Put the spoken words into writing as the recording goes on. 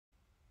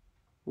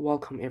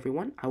Welcome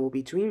everyone, I will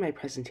be doing my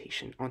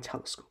presentation on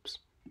telescopes.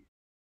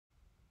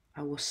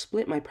 I will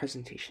split my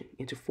presentation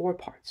into 4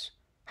 parts: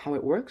 how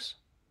it works,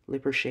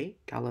 Lippershey,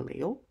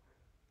 Galileo,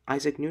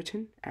 Isaac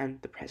Newton,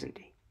 and the present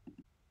day.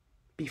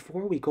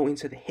 Before we go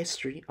into the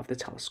history of the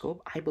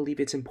telescope, I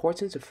believe it's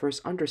important to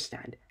first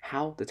understand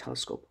how the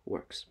telescope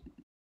works.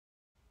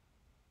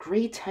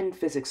 Grade 10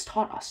 physics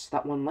taught us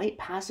that when light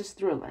passes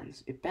through a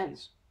lens, it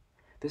bends.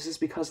 This is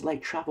because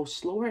light travels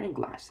slower in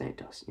glass than it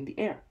does in the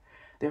air.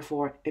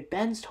 Therefore, it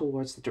bends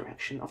towards the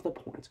direction of the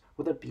point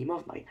where the beam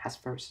of light has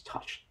first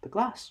touched the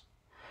glass.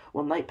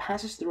 When light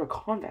passes through a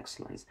convex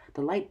lens,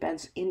 the light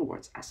bends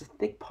inwards as the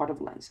thick part of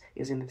the lens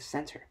is in the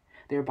center,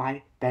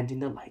 thereby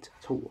bending the light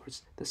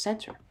towards the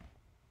center.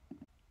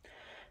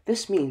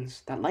 This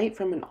means that light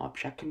from an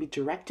object can be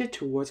directed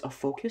towards a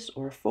focus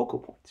or a focal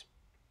point.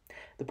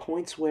 The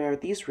points where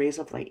these rays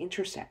of light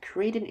intersect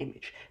create an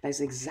image that is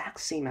the exact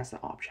same as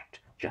the object,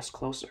 just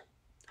closer.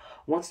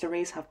 Once the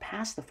rays have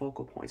passed the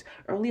focal point,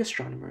 early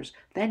astronomers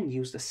then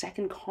used a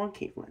second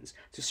concave lens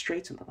to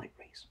straighten the light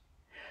rays.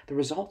 The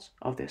result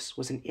of this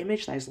was an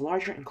image that is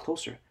larger and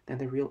closer than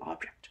the real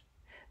object.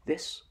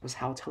 This was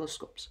how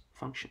telescopes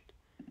functioned.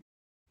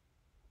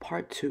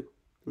 Part 2.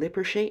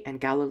 Lippershey and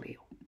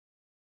Galileo.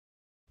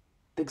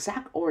 The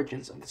exact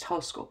origins of the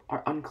telescope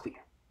are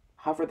unclear.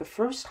 However, the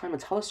first time a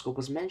telescope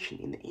was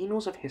mentioned in the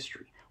annals of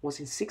history was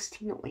in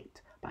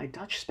 1608 by a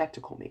Dutch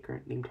spectacle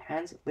maker named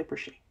Hans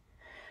Lippershey.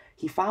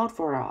 He filed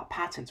for a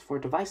patent for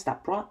a device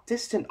that brought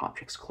distant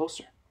objects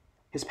closer.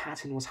 His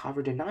patent was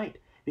however denied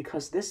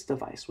because this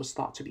device was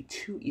thought to be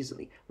too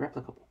easily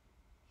replicable.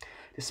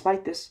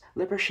 Despite this,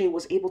 Lippershey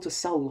was able to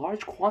sell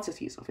large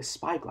quantities of his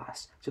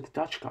spyglass to the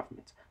Dutch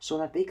government so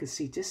that they could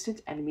see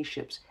distant enemy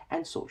ships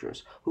and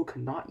soldiers who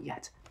could not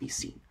yet be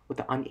seen with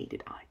the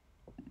unaided eye.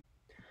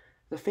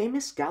 The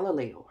famous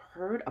Galileo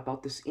heard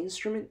about this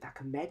instrument that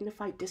could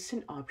magnify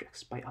distant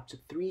objects by up to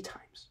 3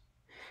 times.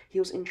 He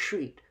was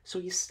intrigued,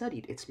 so he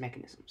studied its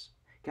mechanisms.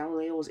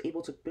 Galileo was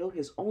able to build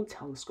his own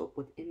telescope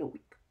within a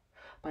week.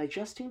 By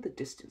adjusting the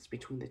distance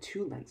between the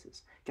 2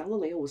 lenses,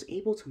 Galileo was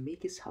able to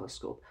make his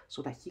telescope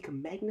so that he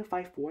could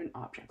magnify foreign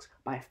objects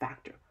by a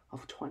factor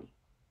of 20.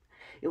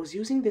 It was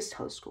using this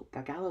telescope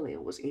that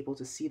Galileo was able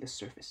to see the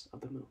surface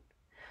of the moon.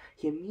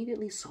 He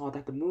immediately saw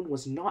that the moon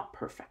was not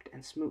perfect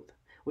and smooth,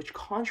 which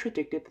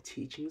contradicted the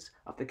teachings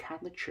of the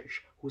Catholic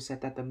Church, who said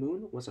that the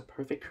moon was a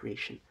perfect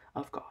creation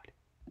of God.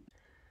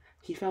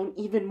 He found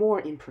even more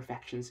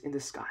imperfections in the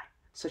sky,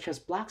 such as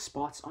black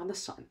spots on the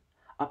sun,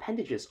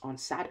 appendages on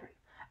Saturn,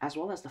 as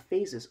well as the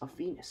phases of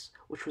Venus,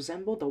 which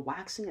resembled the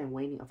waxing and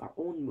waning of our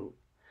own moon.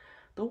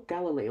 Though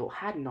Galileo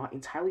had not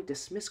entirely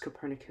dismissed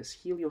Copernicus'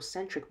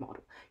 heliocentric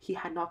model, he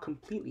had not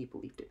completely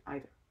believed it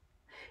either.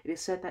 It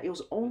is said that it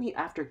was only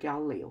after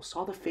Galileo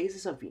saw the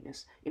phases of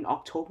Venus in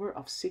October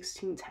of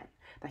 1610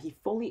 that he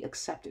fully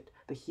accepted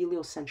the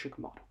heliocentric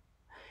model.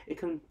 It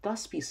can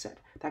thus be said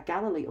that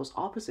Galileo's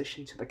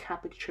opposition to the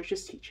Catholic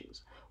Church's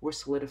teachings were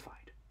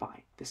solidified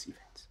by this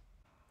event.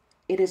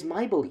 It is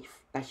my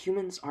belief that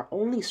humans are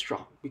only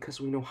strong because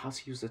we know how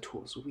to use the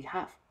tools we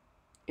have.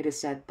 It is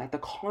said that the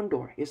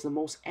condor is the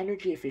most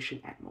energy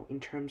efficient animal in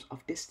terms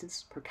of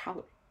distance per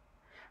calorie.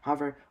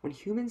 However, when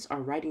humans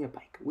are riding a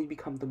bike, we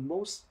become the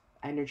most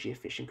energy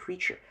efficient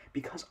creature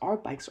because our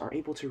bikes are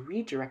able to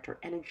redirect our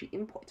energy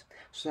input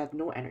so that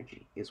no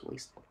energy is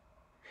wasted.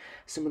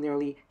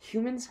 Similarly,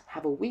 humans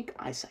have a weak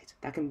eyesight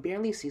that can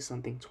barely see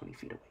something 20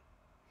 feet away.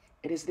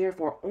 It is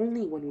therefore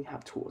only when we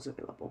have tools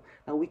available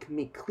that we can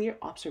make clear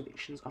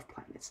observations of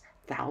planets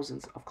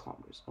thousands of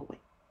kilometers away.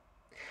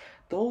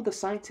 Though the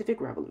scientific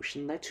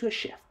revolution led to a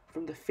shift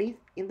from the faith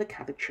in the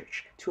Catholic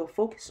Church to a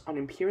focus on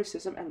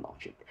empiricism and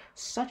logic,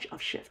 such a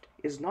shift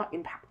is not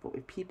impactful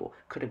if people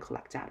couldn't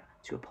collect data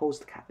to oppose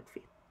the Catholic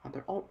faith on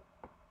their own.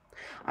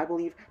 I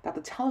believe that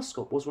the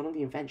telescope was one of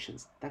the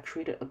inventions that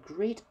created a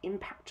great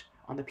impact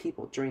on the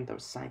people during the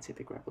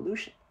scientific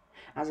revolution,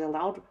 as it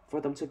allowed for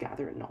them to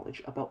gather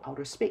knowledge about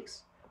outer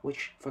space,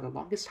 which for the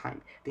longest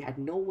time they had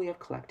no way of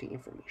collecting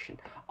information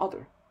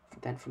other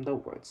than from the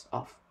words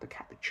of the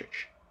Catholic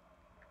Church.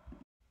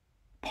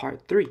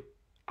 Part 3.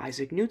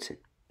 Isaac Newton.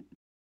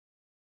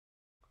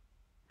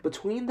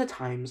 Between the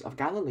times of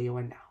Galileo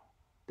and now,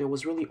 there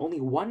was really only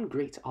one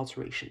great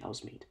alteration that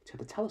was made to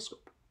the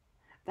telescope.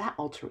 That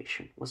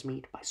alteration was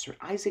made by Sir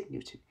Isaac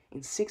Newton in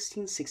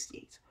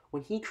 1668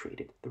 when he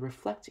created the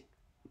reflecting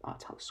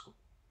telescope.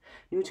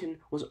 Newton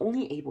was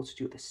only able to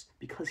do this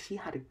because he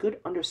had a good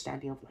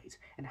understanding of light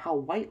and how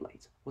white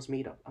light was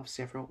made up of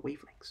several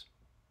wavelengths.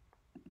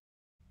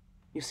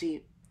 You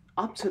see,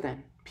 up to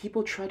then,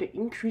 people tried to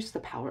increase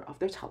the power of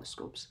their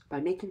telescopes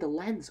by making the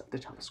lens of the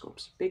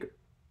telescopes bigger.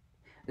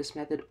 This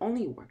method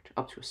only worked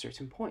up to a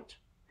certain point.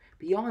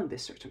 Beyond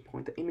this certain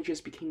point, the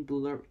images became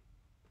blurry.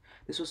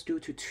 This was due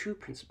to 2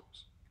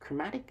 principles: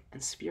 chromatic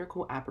and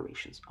spherical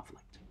aberrations of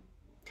light.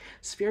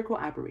 Spherical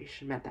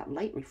aberration meant that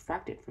light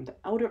refracted from the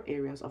outer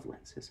areas of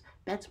lenses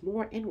bent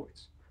more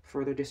inwards,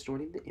 further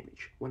distorting the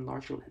image when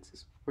larger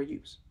lenses were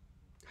used.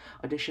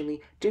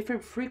 Additionally,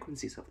 different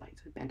frequencies of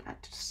light bent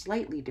at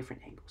slightly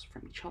different angles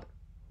from each other.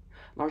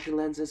 Larger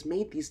lenses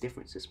made these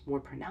differences more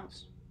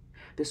pronounced.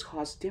 This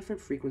caused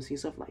different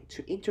frequencies of light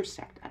to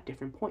intersect at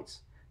different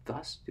points,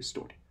 thus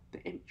distorting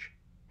the image.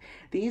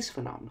 These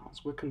phenomena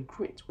were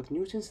congruent with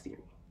Newton's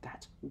theory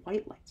that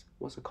white light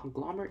was a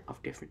conglomerate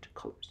of different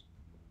colors.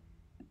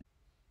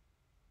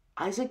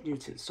 Isaac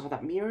Newton saw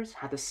that mirrors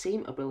had the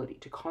same ability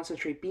to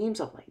concentrate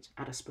beams of light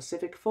at a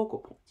specific focal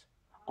point,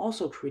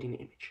 also creating an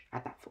image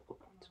at that focal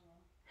point.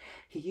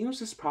 He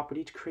used this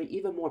property to create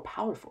even more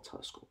powerful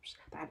telescopes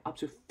that had up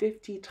to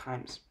 50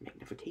 times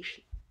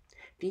magnification.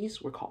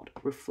 These were called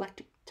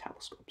reflecting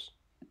telescopes.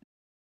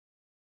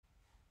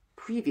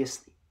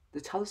 Previously, the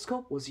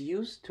telescope was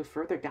used to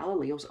further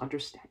Galileo's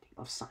understanding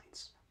of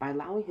science by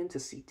allowing him to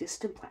see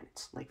distant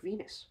planets like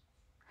Venus.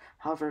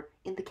 However,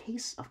 in the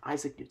case of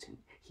Isaac Newton,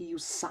 he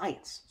used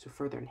science to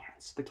further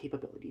enhance the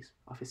capabilities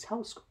of his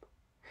telescope.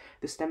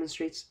 This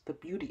demonstrates the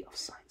beauty of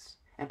science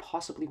and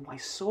possibly why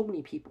so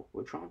many people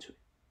were drawn to it.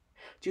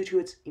 Due to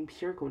its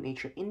empirical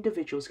nature,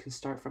 individuals can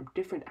start from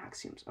different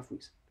axioms of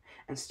reason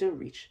and still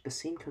reach the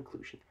same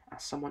conclusion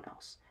as someone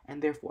else,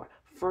 and therefore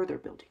further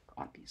building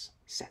on these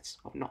sets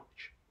of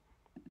knowledge.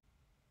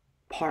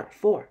 Part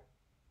 4.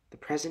 The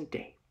present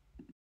day.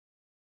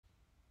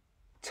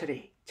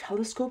 Today,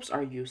 telescopes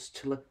are used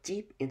to look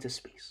deep into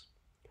space.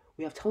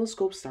 We have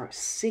telescopes that are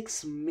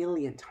 6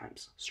 million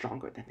times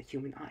stronger than the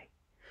human eye.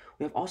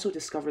 We have also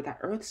discovered that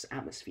Earth's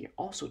atmosphere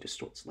also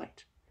distorts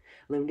light,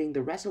 limiting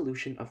the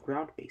resolution of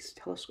ground-based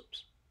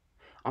telescopes.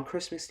 On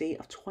Christmas Day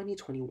of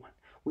 2021,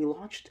 we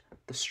launched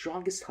the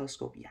strongest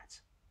telescope yet,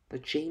 the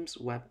James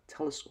Webb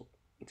Telescope,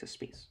 into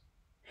space.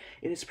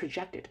 It is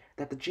projected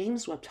that the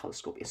James Webb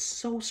Telescope is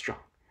so strong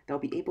that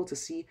we'll be able to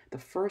see the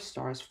first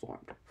stars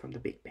formed from the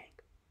Big Bang.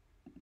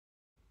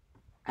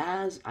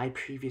 As I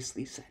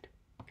previously said,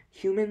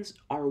 humans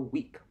are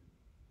weak,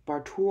 but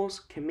our tools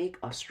can make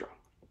us strong.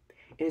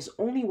 It is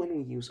only when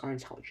we use our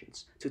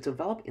intelligence to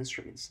develop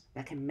instruments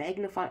that can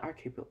magnify our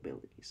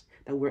capabilities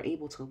that we're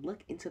able to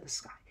look into the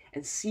sky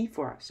and see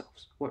for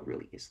ourselves what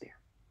really is there.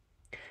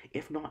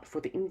 If not for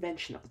the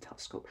invention of the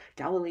telescope,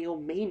 Galileo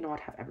may not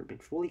have ever been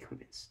fully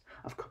convinced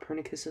of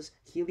Copernicus's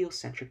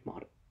heliocentric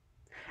model.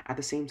 At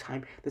the same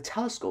time, the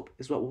telescope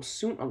is what will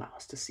soon allow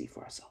us to see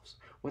for ourselves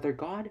whether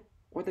God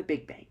or the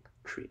Big Bang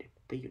created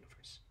the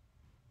universe.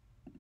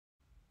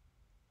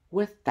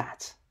 With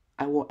that,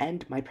 I will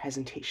end my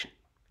presentation.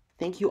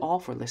 Thank you all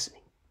for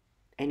listening.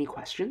 Any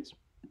questions?